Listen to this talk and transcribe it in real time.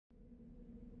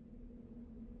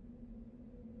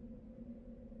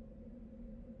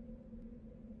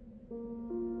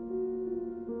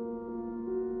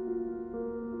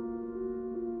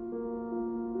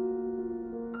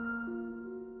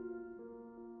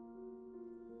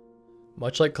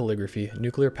Much like calligraphy,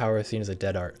 nuclear power is seen as a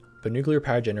dead art, but nuclear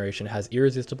power generation has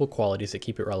irresistible qualities that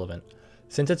keep it relevant.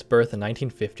 Since its birth in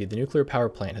 1950, the nuclear power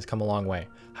plant has come a long way.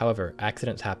 However,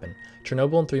 accidents happen.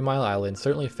 Chernobyl and 3 Mile Island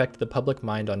certainly affected the public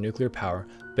mind on nuclear power,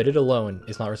 but it alone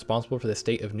is not responsible for the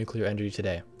state of nuclear energy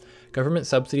today. Government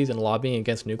subsidies and lobbying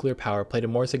against nuclear power played a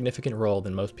more significant role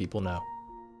than most people know.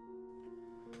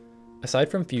 Aside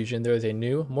from fusion, there is a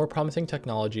new, more promising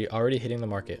technology already hitting the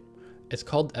market. It's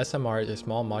called SMRs, or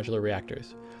small modular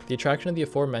reactors. The attraction of the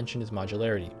aforementioned is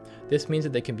modularity. This means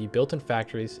that they can be built in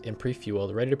factories and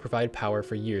pre-fueled, ready to provide power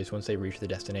for years once they reach the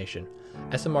destination.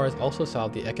 SMRs also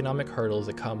solve the economic hurdles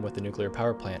that come with the nuclear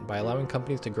power plant by allowing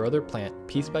companies to grow their plant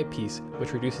piece by piece,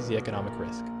 which reduces the economic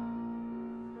risk.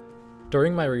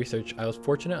 During my research, I was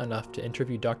fortunate enough to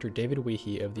interview Dr. David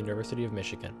Weehee of the University of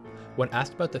Michigan. When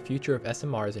asked about the future of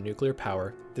SMRs and nuclear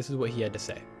power, this is what he had to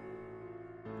say.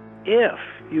 If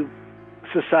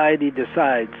society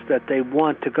decides that they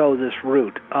want to go this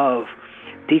route of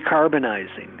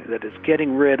decarbonizing, that is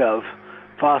getting rid of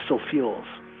fossil fuels,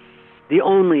 the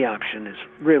only option is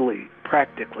really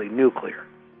practically nuclear.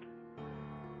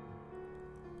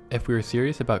 If we are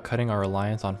serious about cutting our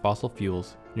reliance on fossil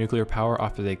fuels, nuclear power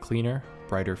offers a cleaner,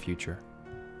 brighter future.